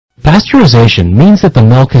Pasteurization means that the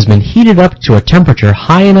milk has been heated up to a temperature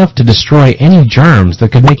high enough to destroy any germs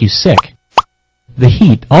that could make you sick. The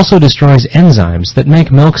heat also destroys enzymes that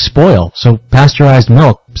make milk spoil, so pasteurized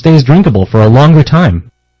milk stays drinkable for a longer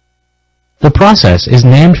time. The process is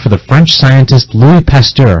named for the French scientist Louis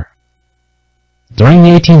Pasteur. During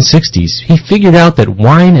the 1860s, he figured out that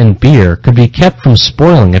wine and beer could be kept from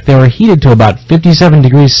spoiling if they were heated to about 57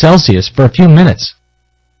 degrees Celsius for a few minutes.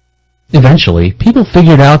 Eventually, people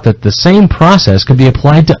figured out that the same process could be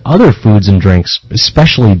applied to other foods and drinks,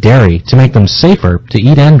 especially dairy, to make them safer to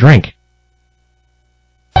eat and drink.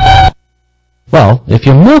 Well, if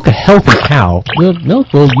you milk a healthy cow, the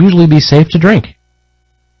milk will usually be safe to drink.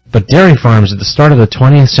 But dairy farms at the start of the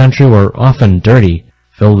 20th century were often dirty,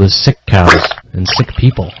 filled with sick cows and sick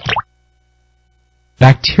people.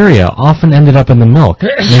 Bacteria often ended up in the milk,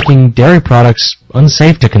 making dairy products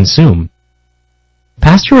unsafe to consume.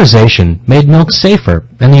 Pasteurization made milk safer,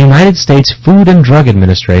 and the United States Food and Drug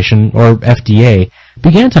Administration, or FDA,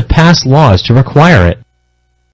 began to pass laws to require it.